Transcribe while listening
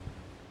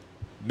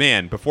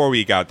man, before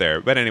we got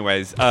there. But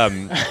anyways,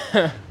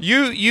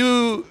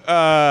 you make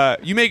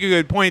a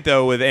good point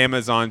though with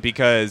Amazon,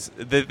 because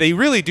they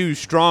really do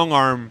strong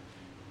arm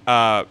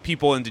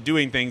people into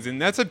doing things,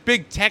 and that's a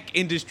big tech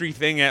industry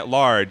thing at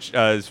large.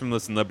 Is from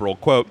Listen Liberal.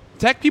 Quote: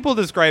 tech people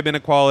describe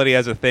inequality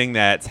as a thing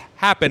that's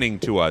happening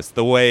to us,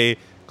 the way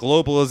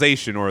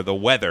globalization or the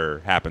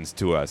weather happens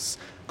to us,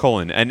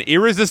 an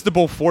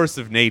irresistible force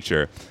of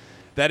nature.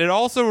 That it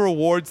also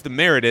rewards the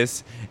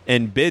meritorious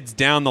and bids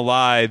down the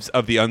lives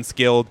of the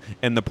unskilled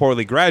and the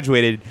poorly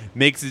graduated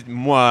makes it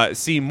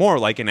seem more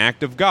like an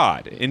act of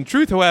God. In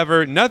truth,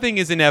 however, nothing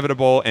is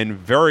inevitable and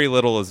very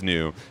little is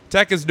new.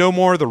 Tech is no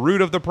more the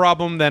root of the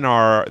problem than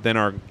our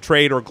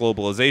trade or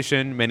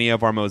globalization. Many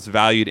of our most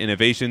valued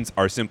innovations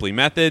are simply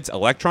methods,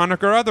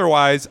 electronic or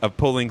otherwise, of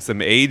pulling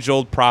some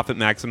age-old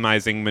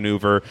profit-maximizing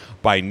maneuver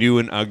by new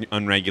and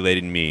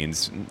unregulated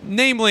means.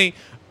 Namely,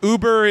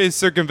 Uber is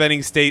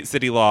circumventing state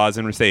city laws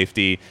and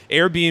safety.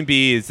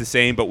 Airbnb is the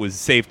same, but with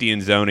safety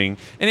and zoning.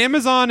 And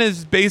Amazon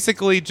is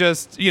basically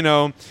just,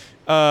 a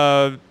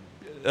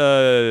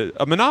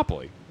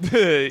monopoly.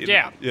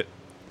 Yeah.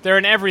 They're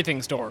an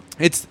everything store.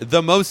 It's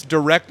the most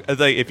direct,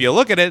 if you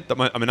look at it,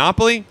 a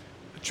monopoly,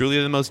 truly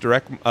the most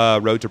direct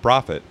road to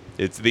profit.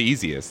 It's the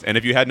easiest. And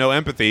if you had no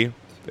empathy,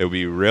 it would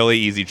be a really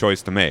easy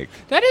choice to make.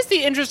 That is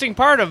the interesting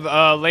part of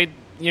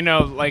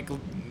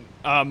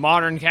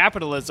modern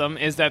capitalism,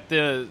 is that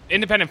the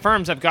independent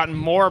firms have gotten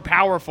more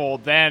powerful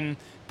than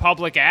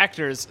public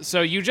actors.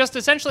 So you just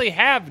essentially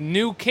have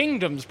new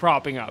kingdoms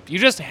propping up. You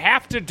just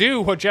have to do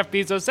what Jeff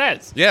Bezos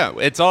says. Yeah,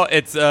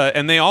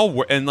 and they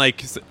all, and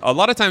like a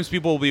lot of times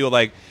people will be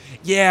like,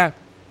 yeah,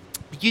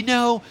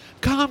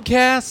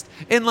 Comcast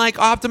and like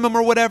Optimum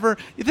or whatever,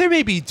 there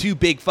may be two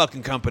big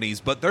fucking companies,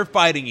 but they're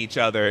fighting each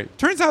other.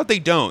 Turns out they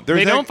don't.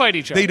 They don't fight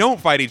each other. They don't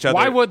fight each other.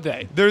 Why would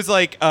they? There's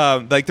like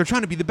they're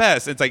trying to be the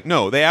best. It's like,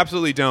 no, they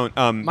absolutely don't.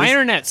 My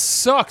internet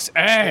sucks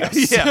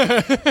ass.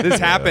 Yeah.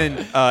 This happened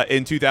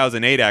in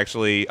 2008,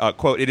 actually.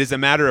 Quote, it is a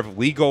matter of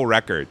legal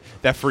record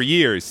that for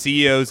years,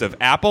 CEOs of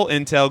Apple,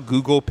 Intel,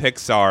 Google,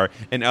 Pixar,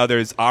 and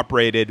others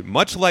operated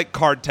much like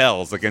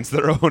cartels against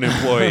their own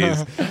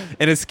employees.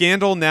 In a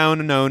scandal now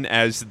known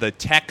as the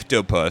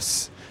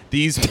Techtopus,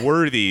 these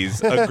worthies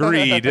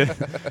agreed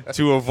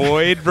to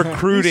avoid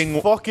recruiting...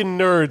 These fucking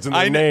nerds and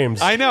their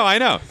names. I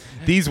know.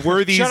 These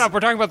worthies... Shut up,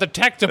 we're talking about the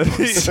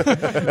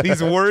Techtopus.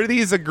 These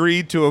worthies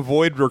agreed to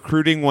avoid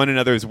recruiting one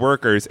another's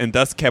workers and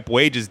thus kept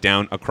wages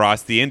down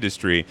across the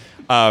industry.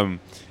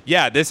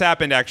 This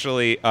happened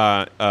actually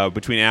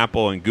between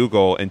Apple and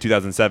Google in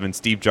 2007.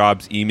 Steve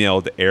Jobs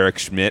emailed Eric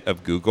Schmidt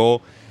of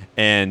Google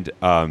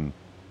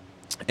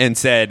and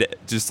said,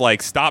 just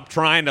like, stop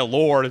trying to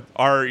lure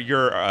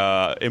your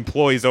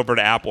employees over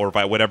to Apple, or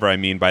by whatever I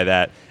mean by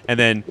that. And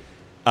then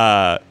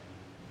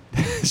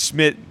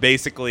Schmidt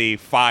basically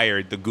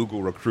fired the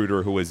Google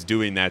recruiter who was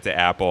doing that to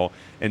Apple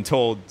and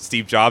told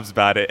Steve Jobs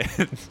about it.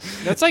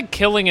 That's like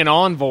killing an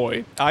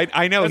envoy.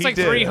 I know. That's he like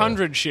did.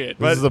 300 shit.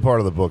 This is the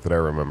part of the book that I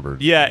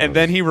remembered. Yeah, and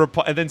then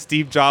and then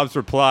Steve Jobs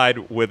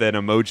replied with an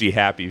emoji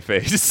happy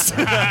face.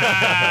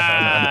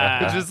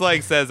 It just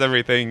like says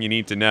everything you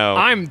need to know.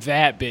 I'm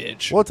that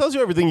bitch. Well, it tells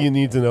you everything you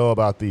need to know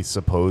about the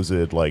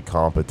supposed like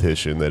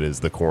competition that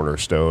is the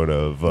cornerstone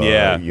of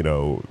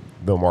the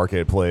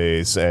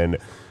marketplace and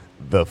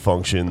the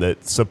function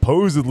that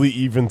supposedly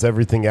evens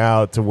everything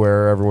out to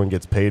where everyone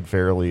gets paid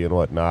fairly and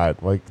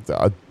whatnot. Like,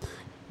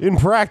 in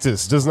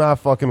practice, does not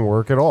fucking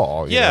work at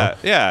all. You know?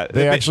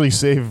 They actually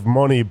save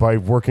money by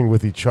working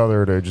with each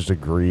other to just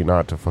agree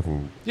not to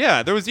fucking...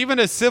 Yeah, there was even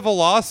a civil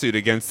lawsuit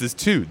against this,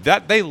 too,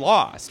 that they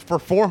lost for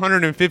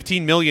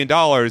 $415 million.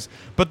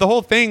 But the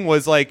whole thing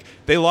was, like,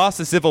 they lost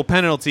the civil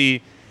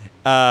penalty,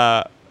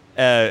 and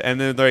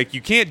then they're like,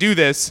 you can't do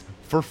this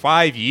for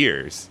 5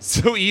 years.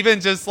 So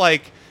even just,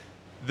 like...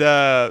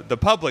 The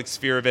public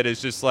sphere of it is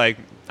just like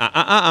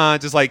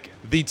just like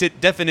the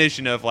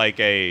definition of like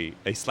a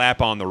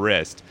slap on the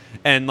wrist.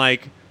 And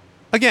like,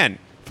 again,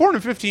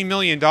 $415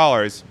 million.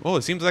 Well,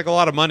 it seems like a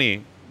lot of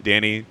money,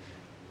 Danny.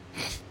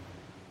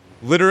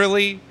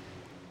 Literally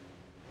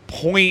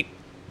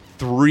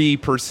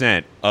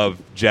 0.3%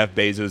 of Jeff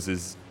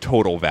Bezos's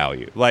total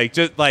value. Like,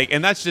 just like,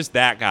 and that's just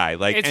that guy.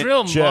 Like, it's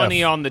real Jeff,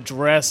 money on the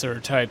dresser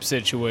type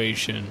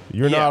situation.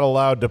 You're not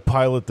allowed to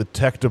pilot the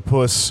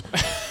Techtopus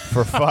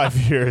for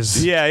 5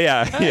 years.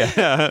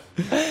 Yeah.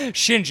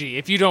 Shinji,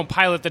 if you don't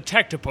pilot the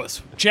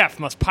Techtopus, Jeff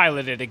must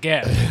pilot it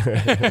again.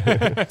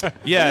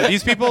 Yeah,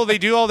 these people, they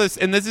do all this,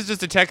 and this is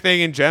just a tech thing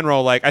in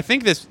general. Like, I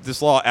think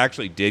this law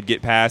actually did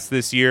get passed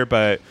this year,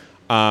 but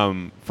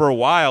for a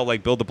while,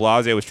 like, Bill de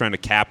Blasio was trying to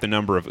cap the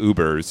number of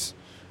Ubers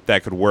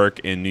that could work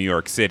in New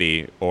York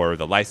City, or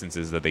the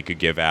licenses that they could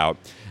give out.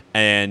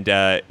 And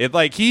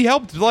he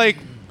helped, like,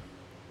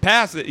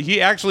 pass it. He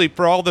actually,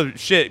 for all the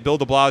shit Bill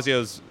de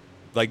Blasio's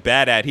like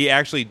bad at, he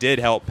actually did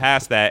help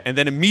pass that. And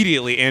then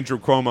immediately Andrew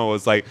Cuomo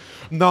was like,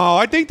 no,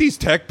 I think these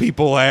tech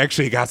people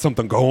actually got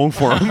something going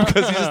for him,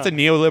 because he's just a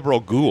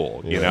neoliberal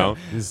ghoul, you know?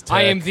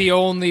 I am the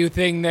only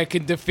thing that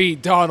can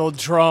defeat Donald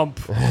Trump.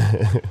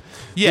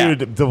 Yeah.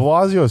 Dude, de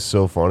Blasio is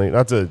so funny.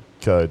 Not to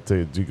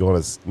to go on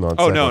a non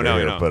Oh, no, sequitur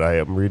here, no. but I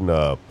am reading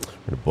a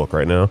book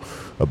right now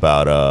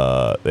about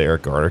the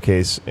Eric Garner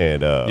case,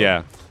 and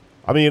Yeah.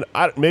 I mean,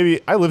 maybe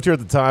I lived here at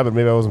the time, but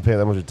maybe I wasn't paying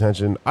that much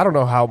attention. I don't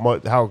know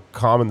how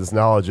common this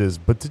knowledge is,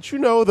 but did you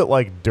know that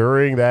like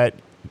during that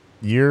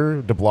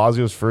year, De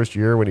Blasio's first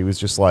year, when he was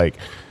just like,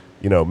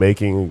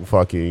 making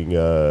fucking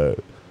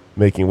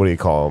making, what do you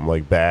call them,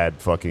 like bad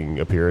fucking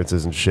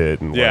appearances and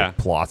shit, and like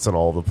plots and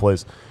all over the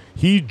place,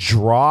 he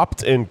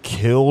dropped and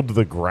killed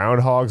the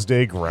Groundhog's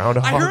Day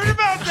groundhog. I heard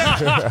about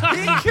that.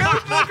 He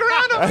killed the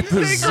groundhog At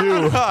the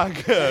zoo.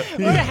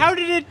 How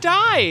did it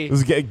die? It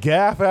was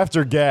gaff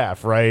after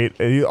gaff, right?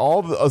 And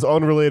all this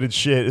unrelated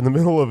shit in the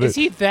middle of it. Is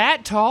he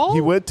that tall?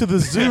 He went to the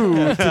zoo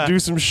to do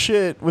some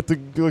shit with the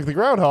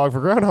groundhog for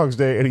Groundhog's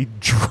Day, and he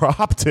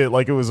dropped it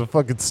like it was a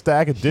fucking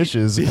stack of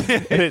dishes, and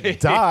it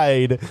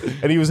died.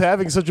 And he was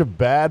having such a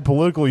bad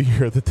political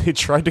year that they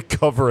tried to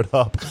cover it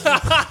up,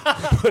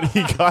 but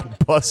he got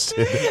busted.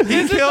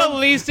 This is the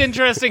least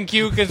interesting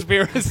Q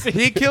conspiracy.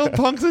 He killed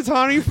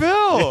Punxsutawney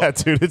Phil. Yeah,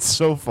 dude, it's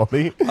so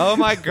funny. Oh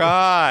my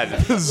god.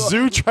 The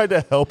zoo tried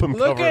to help him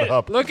cover it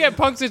up. Look at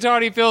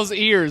Punxsutawney Phil's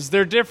ears.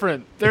 They're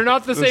different. They're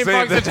not the same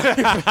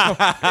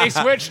Punxsutawney Phil. They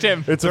switched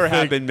him. There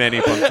have been many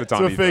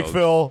Punxsutawney It's a fake Phils.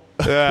 Phil.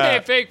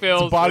 Hey, fake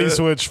Phil. Body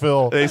switch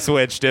Phil. They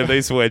switched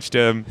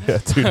him. Yeah,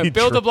 dude, he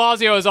Bill de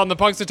Blasio is on the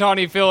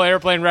Punxsutawney Phil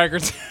airplane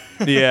records.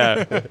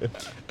 Yeah.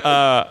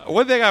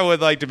 One thing I would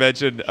like to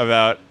mention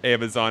about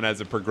Amazon as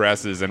it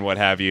progresses and what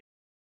have you